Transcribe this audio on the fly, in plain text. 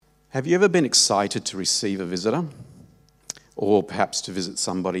Have you ever been excited to receive a visitor? Or perhaps to visit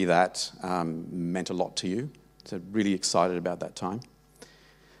somebody that meant a lot to you? So really excited about that time.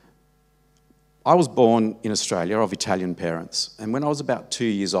 I was born in Australia of Italian parents, and when I was about 2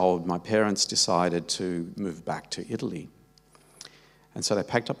 years old, my parents decided to move back to Italy. And so they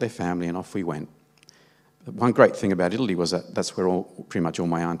packed up their family and off we went. One great thing about Italy was that that's where pretty much all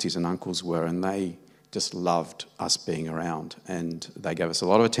my aunties and uncles were, and they just loved us being around. And they gave us a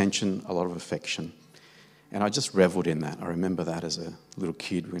lot of attention, a lot of affection. And I just reveled in that. I remember that as a little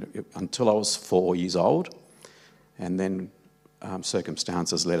kid until I was 4 years old. And then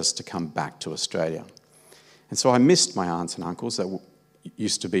circumstances led us to come back to Australia. And so I missed my aunts and uncles that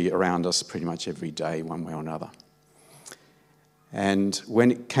used to be around us pretty much every day, one way or another. And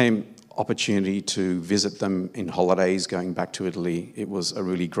when it came opportunity to visit them in holidays going back to Italy, it was a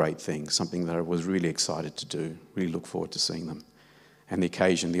really great thing, something that I was really excited to do, really look forward to seeing them. And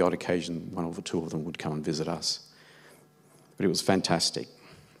the odd occasion, one or two of them would come and visit us. But it was fantastic.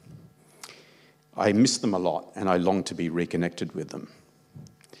 I miss them a lot, and I long to be reconnected with them.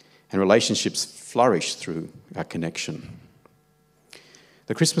 And relationships flourish through our connection.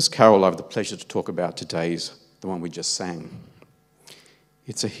 The Christmas carol I have the pleasure to talk about today is the one we just sang.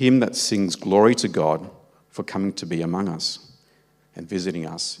 It's a hymn that sings glory to God for coming to be among us and visiting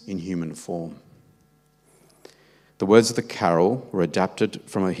us in human form. The words of the carol were adapted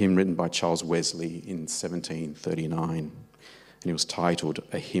from a hymn written by Charles Wesley in 1739, and it was titled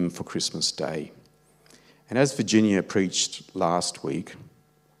A Hymn for Christmas Day. And as Virginia preached last week,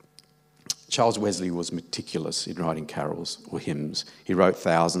 Charles Wesley was meticulous in writing carols or hymns. He wrote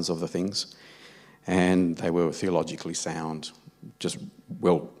thousands of the things, and they were theologically sound, just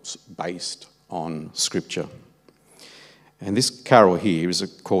well based on Scripture. And this carol here is a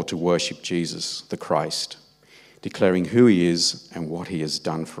call to worship Jesus, the Christ, declaring who he is and what he has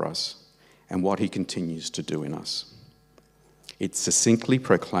done for us and what he continues to do in us. It succinctly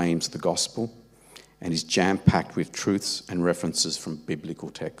proclaims the gospel and is jam-packed with truths and references from biblical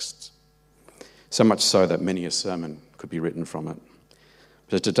texts. So much so that many a sermon could be written from it.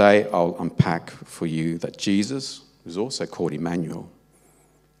 But today I'll unpack for you that Jesus, who's also called Emmanuel,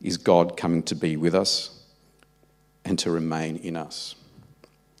 is God coming to be with us and to remain in us.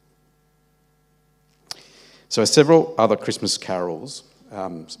 So as several other Christmas carols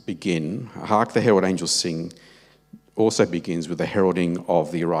begin, Hark the Herald Angels Sing also begins with the heralding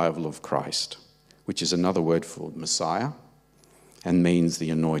of the arrival of Christ, which is another word for Messiah and means the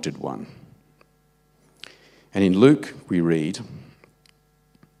anointed one. And in Luke we read,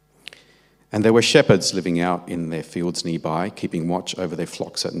 "And there were shepherds living out in their fields nearby, keeping watch over their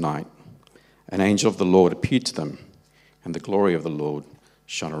flocks at night. An angel of the Lord appeared to them, and the glory of the Lord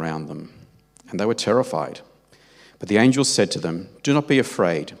shone around them. And they were terrified. But the angel said to them, 'Do not be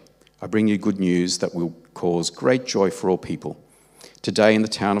afraid. I bring you good news that will cause great joy for all people. Today in the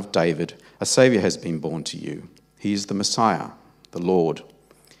town of David, a Saviour has been born to you. He is the Messiah, the Lord.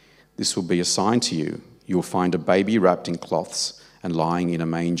 This will be a sign to you. You will find a baby wrapped in cloths and lying in a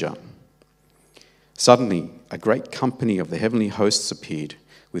manger.' Suddenly, a great company of the heavenly hosts appeared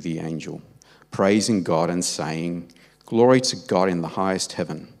with the angel, praising God and saying, 'Glory to God in the highest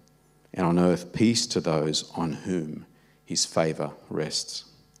heaven, and on earth peace to those on whom his favour rests.'"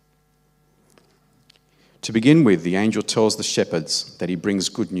 To begin with, the angel tells the shepherds that he brings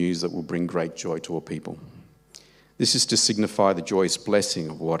good news that will bring great joy to all people. This is to signify the joyous blessing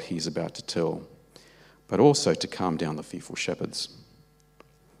of what he is about to tell, but also to calm down the fearful shepherds.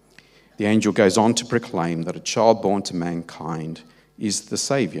 The angel goes on to proclaim that a child born to mankind is the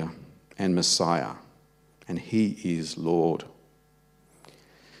Saviour and Messiah, and he is Lord.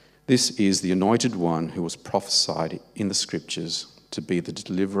 This is the anointed one who was prophesied in the Scriptures to be the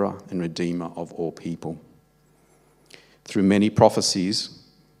deliverer and redeemer of all people. Through many prophecies,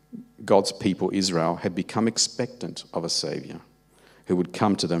 God's people, Israel, had become expectant of a Saviour who would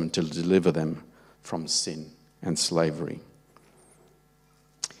come to them to deliver them from sin and slavery.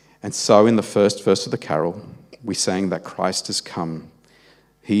 And so in the first verse of the carol, we sang that Christ has come.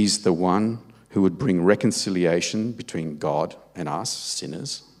 He's the one who would bring reconciliation between God and us,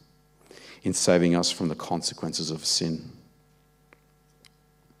 sinners, in saving us from the consequences of sin.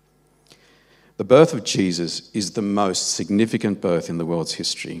 The birth of Jesus is the most significant birth in the world's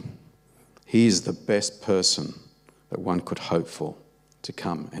history. He is the best person that one could hope for to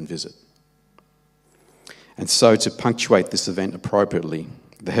come and visit. And so to punctuate this event appropriately,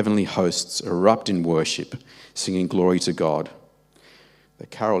 the heavenly hosts erupt in worship, singing glory to God. The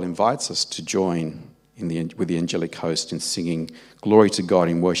carol invites us to join with the angelic host in singing glory to God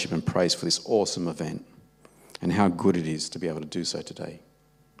in worship and praise for this awesome event and how good it is to be able to do so today.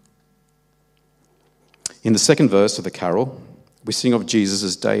 In the second verse of the carol, we sing of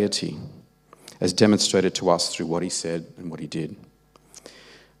Jesus' deity, as demonstrated to us through what he said and what he did.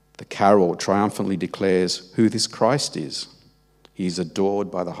 The carol triumphantly declares who this Christ is. He is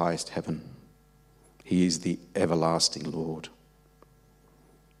adored by the highest heaven. He is the everlasting Lord.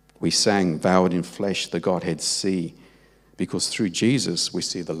 We sang, veiled in flesh, the Godhead see, because through Jesus we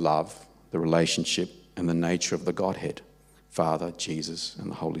see the love, the relationship, and the nature of the Godhead, Father, Jesus,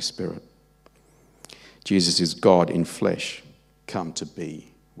 and the Holy Spirit. Jesus is God in flesh, come to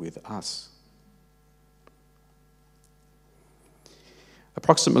be with us.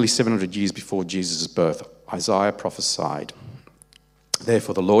 Approximately 700 years before Jesus' birth, Isaiah prophesied,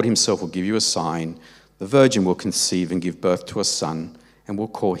 "Therefore the Lord himself will give you a sign. The virgin will conceive and give birth to a son, and will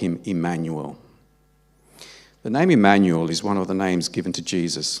call him Emmanuel." The name Emmanuel is one of the names given to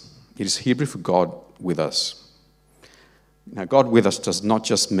Jesus. It is Hebrew for God with us. Now, God with us does not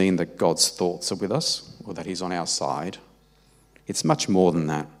just mean that God's thoughts are with us or that he's on our side. It's much more than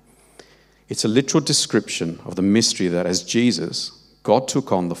that. It's a literal description of the mystery that as Jesus, God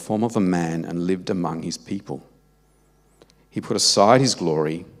took on the form of a man and lived among his people. He put aside his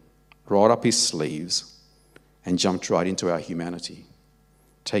glory, rolled up his sleeves, and jumped right into our humanity,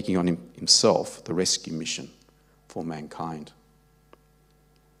 taking on himself the rescue mission for mankind.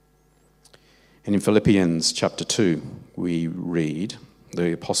 And in Philippians chapter 2, we read,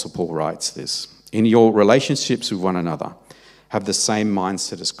 the Apostle Paul writes this, "In your relationships with one another, have the same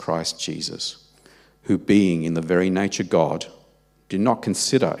mindset as Christ Jesus, who being in the very nature God, did not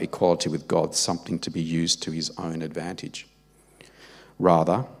consider equality with God something to be used to his own advantage.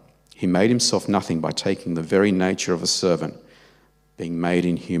 Rather, he made himself nothing by taking the very nature of a servant, being made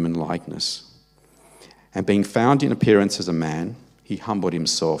in human likeness. And being found in appearance as a man, he humbled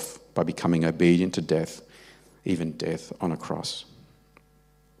himself by becoming obedient to death, even death on a cross."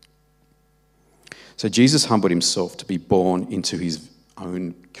 So Jesus humbled himself to be born into his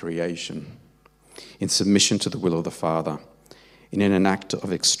own creation, in submission to the will of the Father, in an act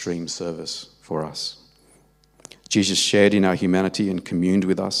of extreme service for us. Jesus shared in our humanity and communed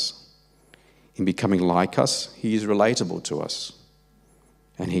with us. In becoming like us, he is relatable to us,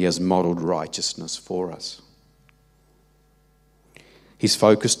 and he has modeled righteousness for us. His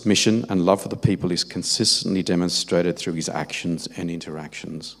focused mission and love for the people is consistently demonstrated through his actions and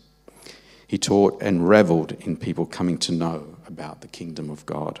interactions. He taught and reveled in people coming to know about the kingdom of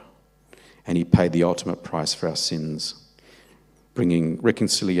God, and he paid the ultimate price for our sins, bringing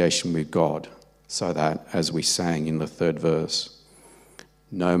reconciliation with God, so that, as we sang in the third verse,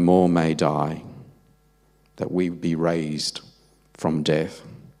 no more may die, that we be raised from death,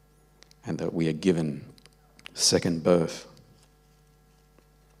 and that we are given second birth.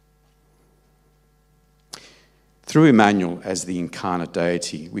 Through Emmanuel as the incarnate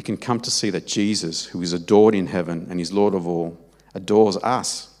deity, we can come to see that Jesus, who is adored in heaven and is Lord of all, adores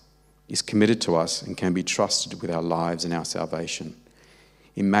us, is committed to us, and can be trusted with our lives and our salvation.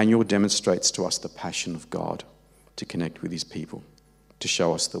 Emmanuel demonstrates to us the passion of God to connect with his people, to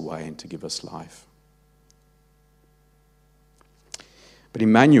show us the way and to give us life. But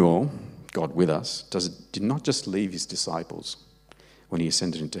Emmanuel, God with us, did not just leave his disciples when he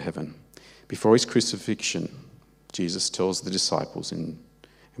ascended into heaven. Before his crucifixion, Jesus tells the disciples, and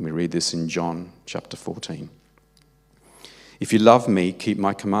we read this in John chapter 14, "If you love me, keep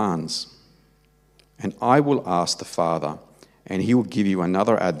my commands, and I will ask the Father, and he will give you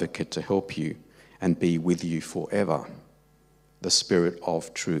another advocate to help you and be with you forever, the Spirit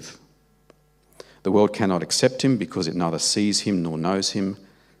of truth. The world cannot accept him because it neither sees him nor knows him,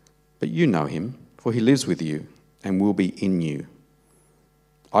 but you know him, for he lives with you and will be in you.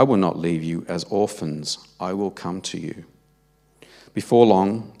 I will not leave you as orphans, I will come to you. Before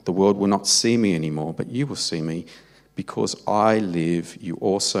long, the world will not see me anymore, but you will see me. Because I live, you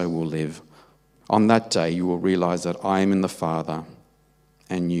also will live. On that day, you will realize that I am in the Father,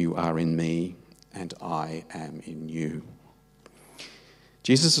 and you are in me, and I am in you."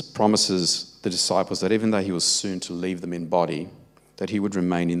 Jesus promises the disciples that even though he was soon to leave them in body, that he would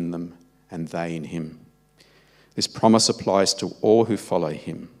remain in them and they in him. This promise applies to all who follow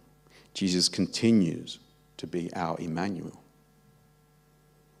him. Jesus continues to be our Emmanuel.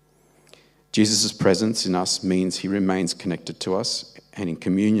 Jesus' presence in us means he remains connected to us and in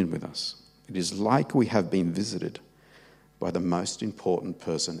communion with us. It is like we have been visited by the most important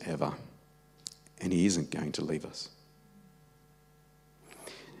person ever, and he isn't going to leave us.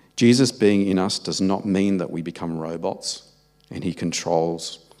 Jesus being in us does not mean that we become robots and he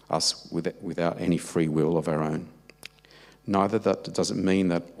controls us without any free will of our own. Neither does it mean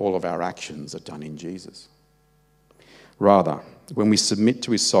that all of our actions are done in Jesus. Rather, when we submit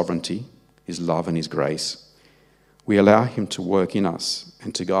to his sovereignty, his love and his grace, we allow him to work in us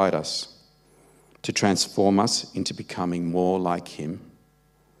and to guide us, to transform us into becoming more like him,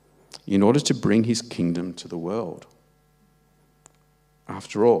 in order to bring his kingdom to the world.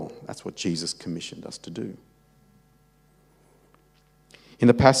 After all, that's what Jesus commissioned us to do. In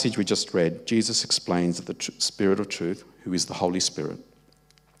the passage we just read, Jesus explains that the Spirit of truth, who is the Holy Spirit,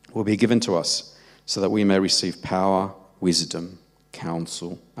 will be given to us so that we may receive power, wisdom,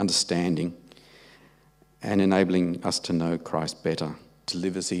 counsel, understanding, and enabling us to know Christ better, to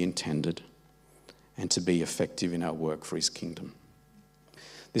live as he intended, and to be effective in our work for his kingdom.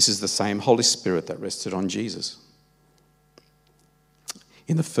 This is the same Holy Spirit that rested on Jesus.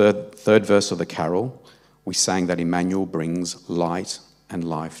 In the third verse of the carol, we sang that Emmanuel brings light and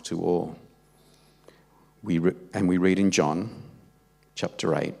life to all. We read in John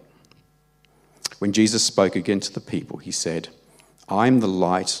chapter 8, when Jesus spoke again to the people, he said, "I am the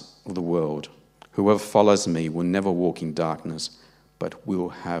light of the world. Whoever follows me will never walk in darkness, but will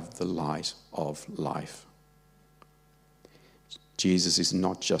have the light of life." Jesus is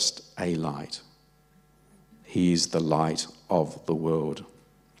not just a light. He is the light of the world.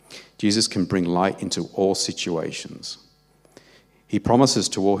 Jesus can bring light into all situations. He promises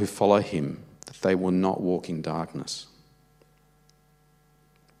to all who follow him that they will not walk in darkness.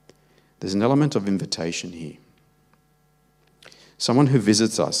 There's an element of invitation here. Someone who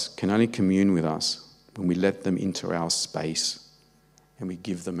visits us can only commune with us when we let them into our space and we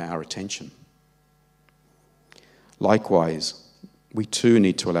give them our attention. Likewise, we too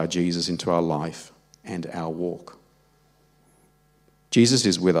need to allow Jesus into our life and our walk. Jesus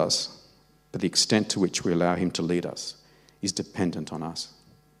is with us, but the extent to which we allow him to lead us is dependent on us.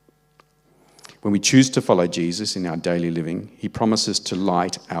 When we choose to follow Jesus in our daily living, he promises to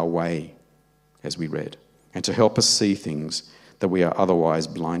light our way, as we read, and to help us see things that we are otherwise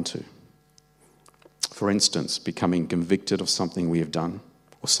blind to. For instance, becoming convicted of something we have done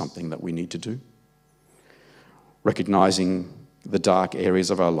or something that we need to do. Recognizing the dark areas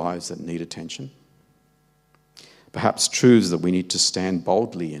of our lives that need attention. Perhaps truths that we need to stand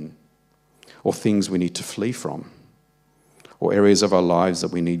boldly in, or things we need to flee from, or areas of our lives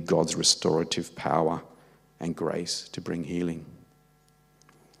that we need God's restorative power and grace to bring healing.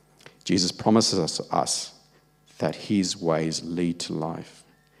 Jesus promises us that his ways lead to life.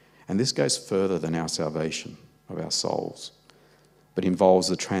 And this goes further than our salvation of our souls, but involves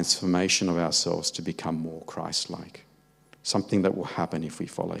the transformation of ourselves to become more Christ-like, something that will happen if we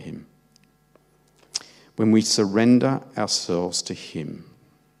follow him. When we surrender ourselves to him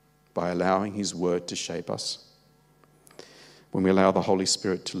by allowing his word to shape us, when we allow the Holy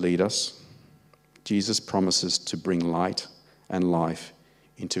Spirit to lead us, Jesus promises to bring light and life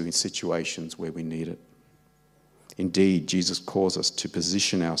into situations where we need it. Indeed, Jesus calls us to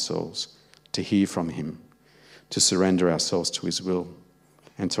position ourselves to hear from him, to surrender ourselves to his will,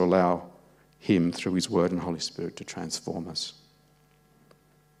 and to allow him, through his word and Holy Spirit, to transform us.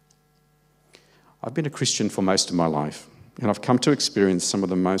 I've been a Christian for most of my life, and I've come to experience some of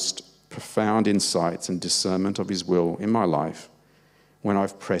the most profound insights and discernment of his will in my life when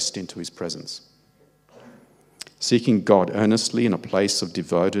I've pressed into his presence. Seeking God earnestly in a place of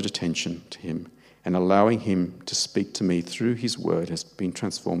devoted attention to him and allowing him to speak to me through his word has been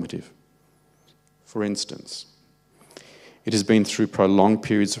transformative. For instance, it has been through prolonged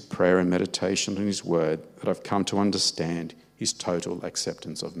periods of prayer and meditation on his word that I've come to understand his total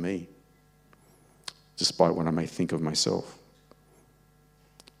acceptance of me, despite what I may think of myself.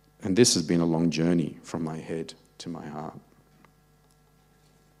 And this has been a long journey from my head to my heart.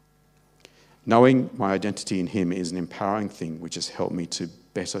 Knowing my identity in him is an empowering thing which has helped me to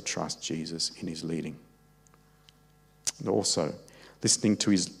better trust Jesus in his leading. And also, listening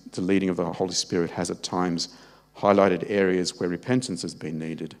to the leading of the Holy Spirit has at times highlighted areas where repentance has been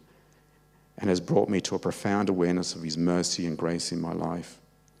needed and has brought me to a profound awareness of his mercy and grace in my life.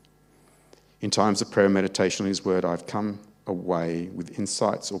 In times of prayer and meditation on his word, I've come away with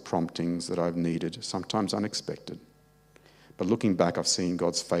insights or promptings that I've needed, sometimes unexpected. But looking back, I've seen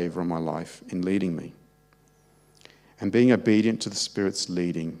God's favour on my life in leading me. And being obedient to the Spirit's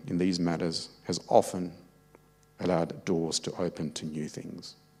leading in these matters has often allowed doors to open to new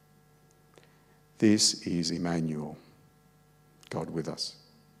things. This is Emmanuel, God with us.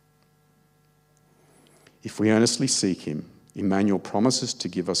 If we earnestly seek him, Emmanuel promises to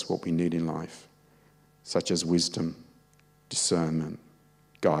give us what we need in life, such as wisdom, discernment,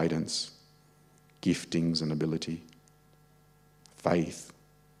 guidance, giftings and ability, faith,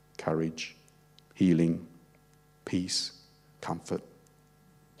 courage, healing, peace, comfort,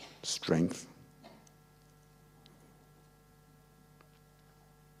 strength.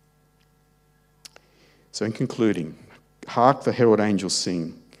 So in concluding, Hark the Herald angels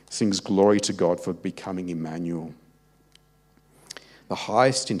sings glory to God for becoming Emmanuel. The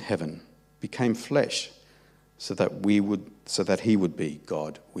highest in heaven became flesh so that he would be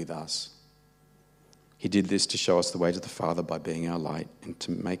God with us. He did this to show us the way to the Father by being our light and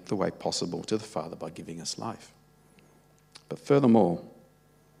to make the way possible to the Father by giving us life. But furthermore,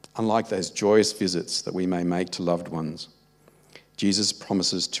 unlike those joyous visits that we may make to loved ones, Jesus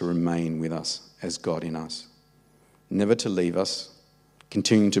promises to remain with us as God in us, never to leave us,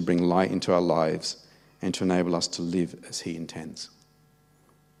 continuing to bring light into our lives and to enable us to live as he intends.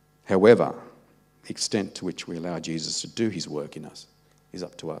 However, the extent to which we allow Jesus to do his work in us is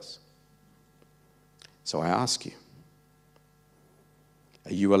up to us. So I ask you,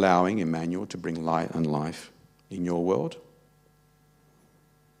 are you allowing Emmanuel to bring light and life in your world?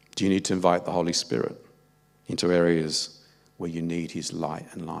 Do you need to invite the Holy Spirit into areas where you need his light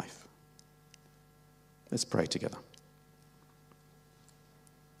and life? Let's pray together.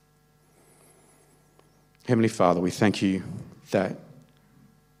 Heavenly Father, we thank you that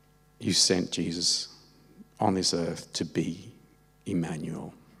you sent Jesus on this earth to be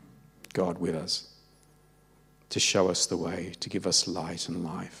Emmanuel, God with us, to show us the way, to give us light and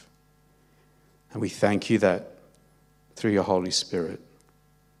life. And we thank you that through your Holy Spirit,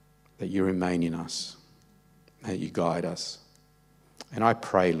 that you remain in us, that you guide us. And I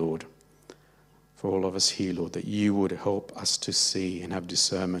pray, Lord, for all of us here, Lord, that you would help us to see and have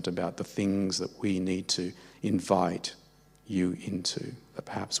discernment about the things that we need to invite you into, that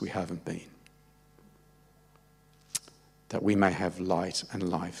perhaps we haven't been. That we may have light and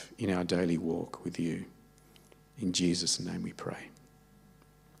life in our daily walk with you. In Jesus' name we pray.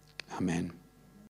 Amen.